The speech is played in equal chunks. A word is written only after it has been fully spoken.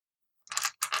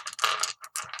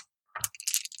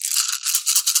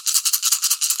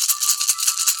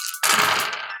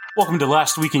Welcome to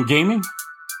Last Week in Gaming,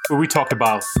 where we talk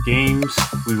about games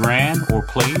we ran or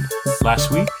played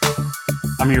last week.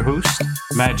 I'm your host,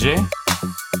 Matt J.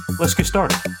 Let's get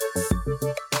started.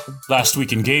 Last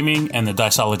Week in Gaming and the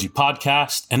Diceology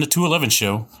Podcast and the 211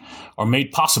 Show are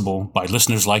made possible by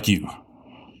listeners like you.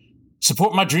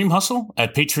 Support my dream hustle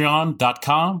at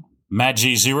patreon.com,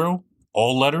 MattJ0,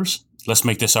 all letters. Let's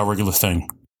make this our regular thing.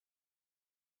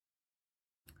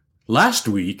 Last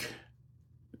week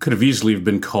could have easily have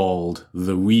been called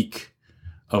the week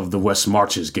of the West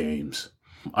Marches games.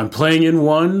 I'm playing in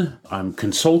one, I'm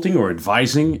consulting or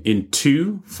advising in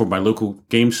two for my local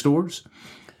game stores,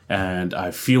 and I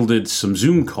fielded some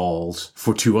Zoom calls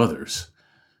for two others.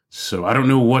 So I don't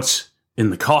know what's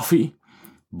in the coffee,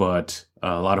 but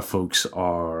a lot of folks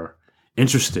are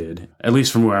interested, at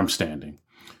least from where I'm standing.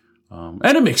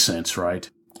 And it makes sense, right?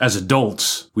 As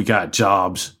adults, we got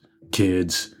jobs,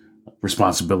 kids,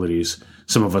 responsibilities.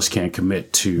 Some of us can't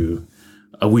commit to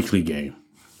a weekly game.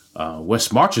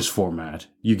 West Marches format,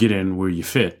 you get in where you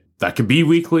fit. That could be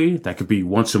weekly. That could be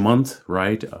once a month,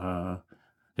 right?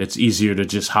 It's easier to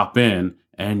just hop in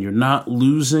and you're not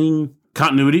losing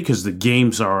continuity because the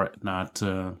games are not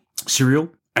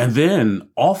serial. And then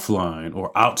offline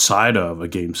or outside of a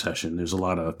game session, there's a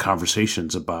lot of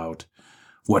conversations about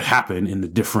what happened in the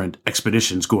different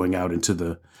expeditions going out into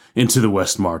the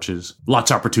West Marches. Lots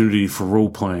of opportunity for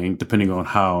role playing, depending on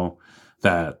how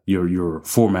that your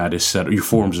format is set, or your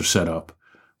forums are set up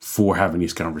for having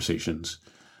these conversations.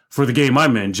 For the game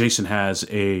I'm in, Jason has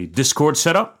a Discord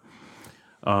set up.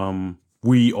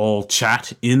 We all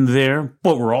chat in there,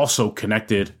 but we're also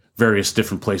connected various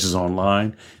different places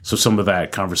online. So some of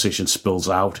that conversation spills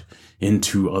out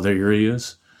into other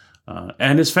areas.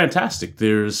 And it's fantastic.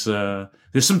 There's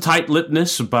some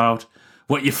tight-lippedness about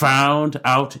what you found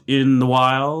out in the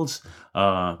wilds.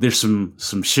 There's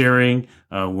some sharing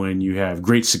when you have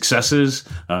great successes.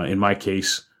 In my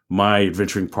case, my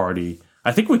adventuring party,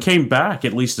 I think we came back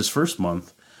at least this first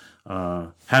month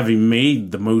having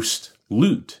made the most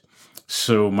loot.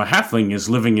 So my halfling is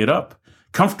living it up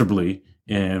comfortably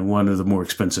in one of the more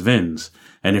expensive inns.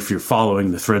 And if you're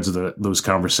following the threads of those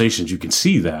conversations, you can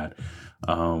see that.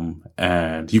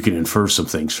 And you can infer some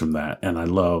things from that. And I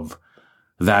love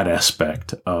that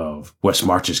aspect of West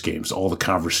Marches games, all the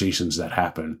conversations that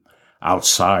happen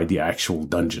outside the actual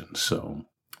dungeon. So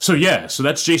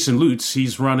that's Jason Lutz.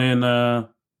 He's running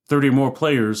 30 or more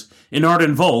players in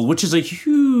Arden Vol, which is a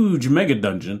huge mega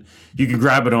dungeon. You can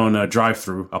grab it on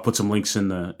drive-thru. I'll put some links in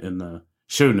the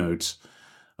show notes.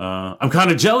 I'm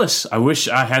kind of jealous. I wish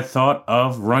I had thought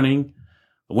of running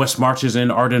West Marches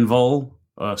in Arden Vol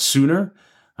sooner.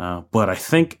 But I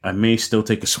think I may still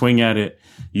take a swing at it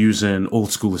using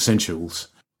old school essentials.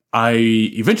 I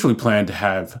eventually plan to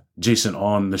have Jason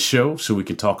on the show so we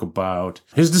can talk about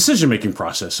his decision-making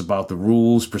process, about the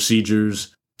rules,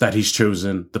 procedures that he's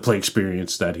chosen, the play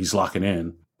experience that he's locking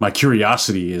in. My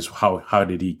curiosity is how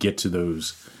did he get to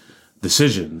those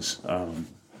decisions?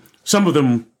 Some of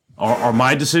them are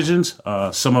my decisions.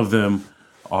 Some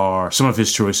of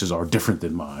his choices are different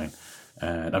than mine.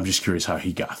 And I'm just curious how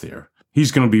he got there. His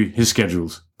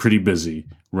schedule's pretty busy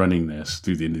running this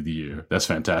through the end of the year. That's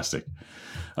fantastic.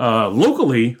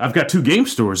 Locally, I've got two game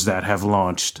stores that have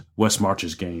launched West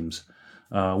Marches games.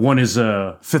 One is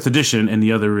 5th edition and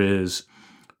the other is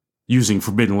using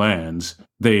Forbidden Lands.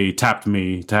 They tapped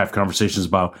me to have conversations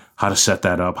about how to set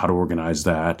that up, how to organize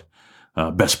that,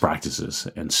 best practices.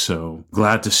 And so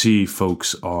glad to see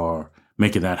folks are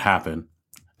making that happen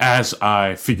as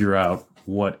I figure out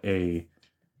what a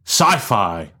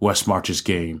sci-fi West Marches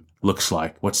game looks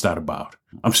like. What's that about?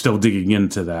 I'm still digging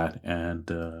into that, and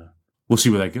we'll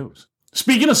see where that goes.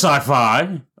 Speaking of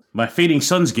sci-fi, my Fading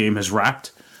Suns game has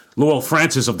wrapped. Lowell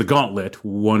Francis of the Gauntlet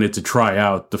wanted to try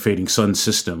out the Fading Suns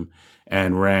system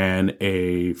and ran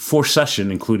a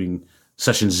 4-session, including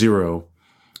session 0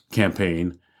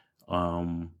 campaign.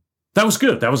 That was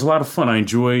good. That was a lot of fun. I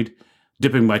enjoyed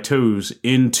dipping my toes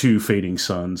into Fading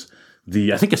Suns.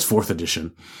 I think it's 4th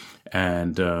edition.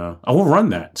 And I will run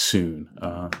that soon.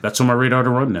 That's on my radar to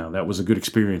run now. That was a good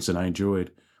experience and I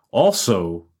enjoyed.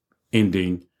 Also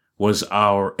ending was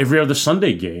our Every Other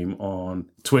Sunday game on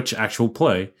Twitch Actual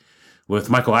Play with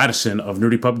Michael Addison of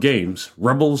Nerdy Pub Games,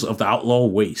 Rebels of the Outlaw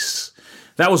Wastes.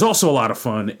 That was also a lot of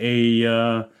fun.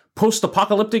 A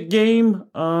post-apocalyptic game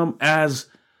as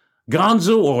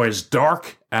gonzo or as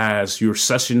dark as your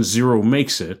Session 0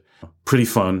 makes it. Pretty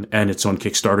fun, and it's on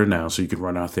Kickstarter now, so you can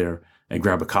run out there and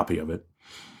grab a copy of it.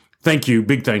 Thank you.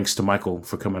 Big thanks to Michael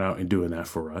for coming out and doing that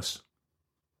for us.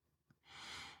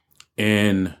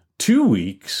 In 2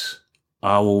 weeks,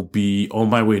 I will be on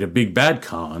my way to Big Bad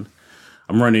Con.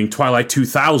 I'm running Twilight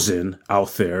 2000 out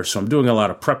there, so I'm doing a lot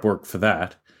of prep work for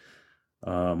that.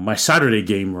 My Saturday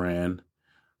game ran.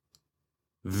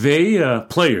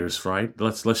 Players, right?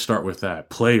 Let's start with that.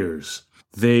 Players.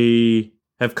 They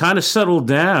have kind of settled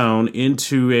down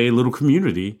into a little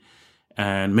community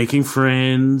and making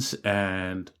friends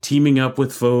and teaming up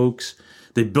with folks.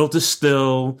 They built a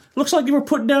still. Looks like they were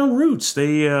putting down roots.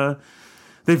 They've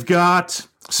got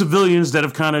civilians that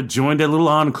have kind of joined that little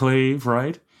enclave,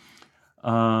 right?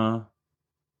 3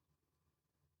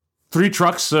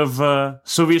 trucks of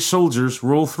Soviet soldiers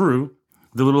roll through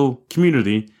the little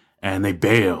community, and they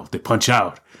bail. They punch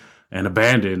out and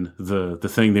abandon the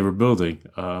thing they were building.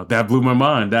 That blew my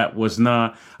mind. That was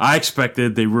not... I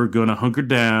expected they were going to hunker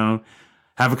down,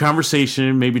 have a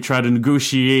conversation, maybe try to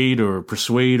negotiate or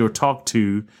persuade or talk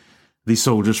to these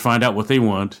soldiers, find out what they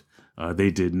want. They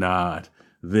did not.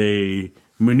 They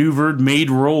maneuvered,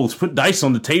 made rolls, put dice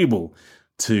on the table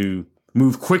to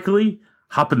move quickly,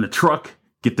 hop in the truck,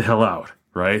 get the hell out,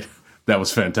 right? That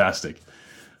was fantastic.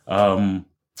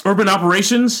 Urban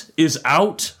Operations is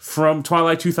out from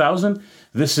Twilight 2000.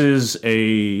 This is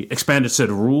a expanded set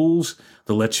of rules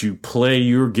that lets you play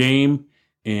your game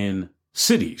in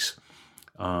cities.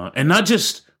 And not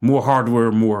just more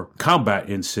hardware, more combat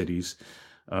in cities.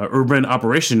 Urban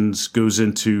Operations goes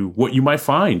into what you might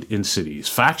find in cities,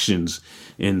 factions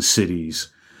in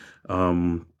cities.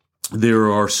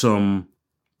 There are some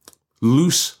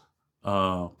loose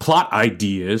plot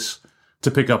ideas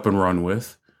to pick up and run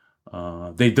with.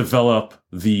 They develop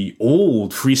the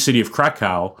old Free City of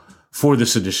Krakow for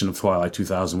this edition of Twilight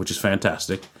 2000, which is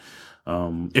fantastic.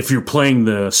 If you're playing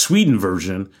the Sweden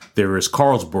version, there is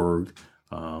Carlsberg,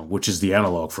 which is the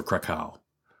analog for Krakow.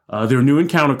 There are new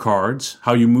encounter cards.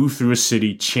 How you move through a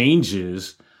city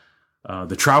changes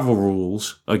the travel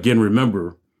rules. Again,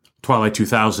 remember, Twilight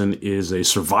 2000 is a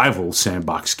survival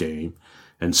sandbox game.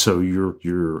 And so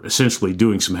you're essentially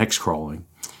doing some hex crawling,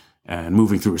 and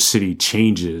moving through a city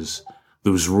changes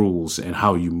those rules and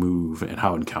how you move and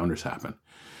how encounters happen.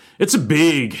 It's a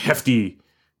big, hefty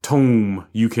tome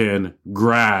you can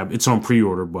grab. It's on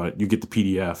pre-order, but you get the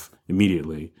PDF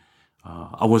immediately.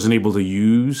 I wasn't able to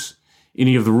use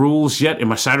any of the rules yet in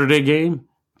my Saturday game,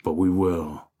 but we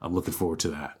will. I'm looking forward to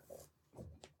that.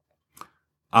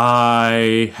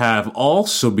 I have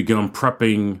also begun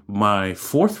prepping my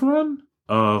 4th run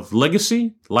of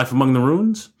Legacy, Life Among the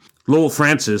Ruins. Lowell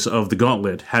Francis of The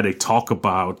Gauntlet had a talk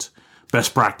about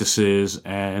best practices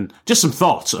and just some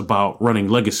thoughts about running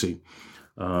Legacy.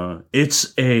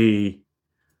 It's a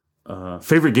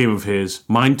favorite game of his,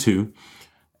 mine too,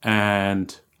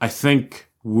 and I think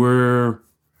we're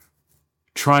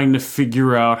trying to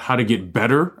figure out how to get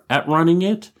better at running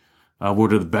it.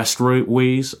 What are the best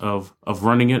ways of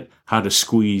running it? How to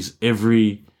squeeze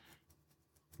every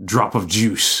drop of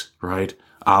juice, right,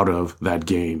 out of that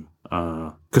game,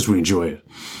 because we enjoy it.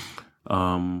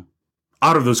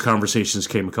 Out of those conversations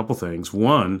came a couple things.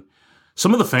 One,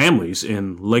 some of the families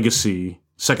in Legacy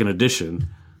 2nd Edition,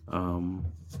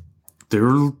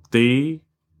 they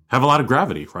have a lot of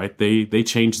gravity, right? They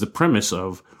change the premise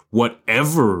of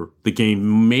whatever the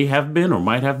game may have been or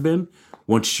might have been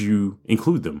once you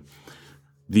include them.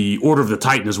 The Order of the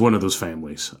Titan is one of those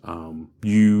families.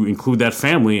 You include that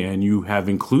family and you have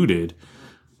included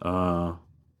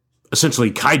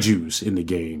essentially kaijus in the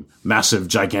game, massive,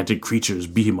 gigantic creatures,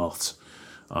 behemoths,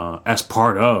 as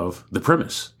part of the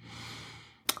premise.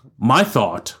 My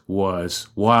thought was,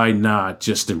 why not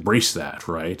just embrace that,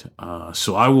 right?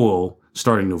 So I will,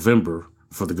 starting November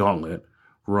for the Gauntlet,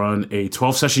 run a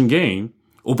 12-session game,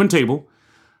 open table,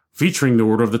 featuring the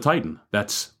Order of the Titan.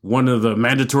 That's one of the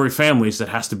mandatory families that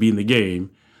has to be in the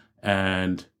game,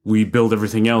 and we build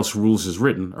everything else, rules as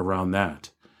written, around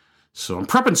that. So I'm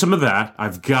prepping some of that.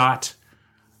 I've got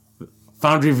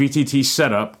Foundry VTT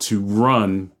set up to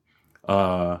run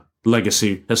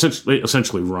Legacy,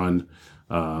 essentially run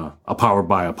a Powered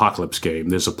by Apocalypse game.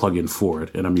 There's a plugin for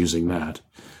it, and I'm using that.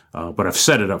 But I've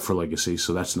set it up for Legacy,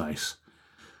 so that's nice.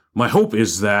 My hope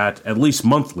is that at least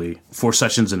monthly, 4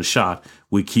 sessions in a shot,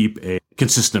 we keep a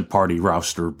consistent party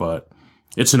roster, but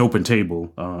it's an open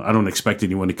table. I don't expect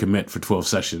anyone to commit for 12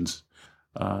 sessions.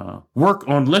 Work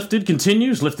on Lifted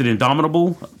continues. Lifted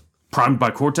Indomitable, primed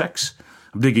by Cortex.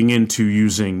 I'm digging into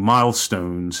using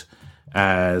milestones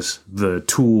as the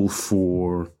tool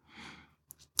for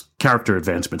character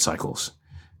advancement cycles.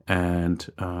 And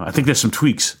I think there's some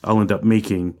tweaks I'll end up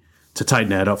making to tighten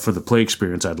that up for the play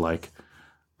experience I'd like.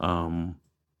 The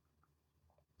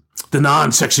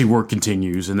non-sexy work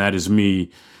continues, and that is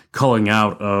me culling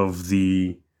out of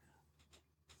the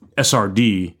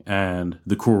SRD and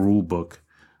the core rulebook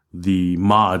the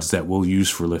mods that we'll use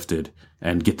for Lifted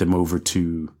and get them over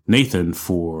to Nathan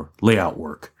for layout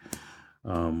work.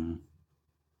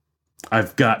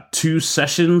 I've got 2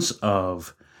 sessions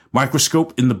of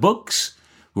Microscope in the books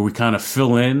where we kind of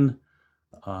fill in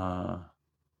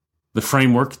the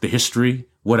framework, the history,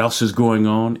 what else is going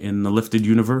on in the Lifted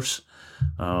universe.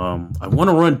 I want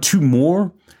to run 2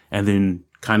 more and then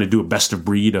kind of do a best of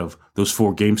breed of those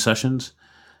 4 game sessions.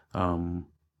 But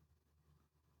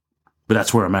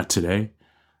that's where I'm at today.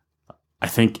 I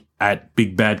think at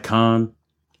Big Bad Con,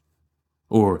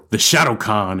 or the Shadow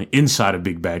Con inside of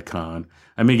Big Bad Con,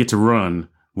 I may get to run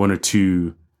 1 or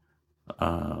 2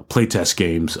 playtest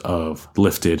games of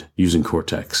Lifted using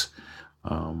Cortex.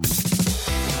 We'll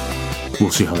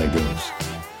see how that goes.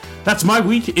 That's my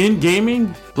week in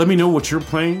gaming. Let me know what you're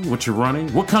playing, what you're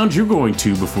running, what cons you're going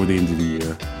to before the end of the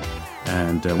year,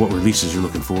 and what releases you're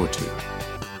looking forward to.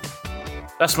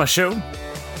 That's my show.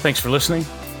 Thanks for listening.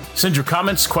 Send your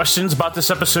comments, questions about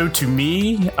this episode to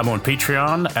me. I'm on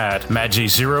Patreon at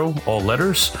MadJ0, all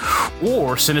letters,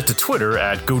 or send it to Twitter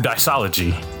at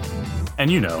GoDiceology.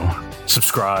 And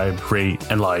subscribe, rate,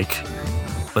 and like.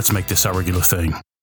 Let's make this our regular thing.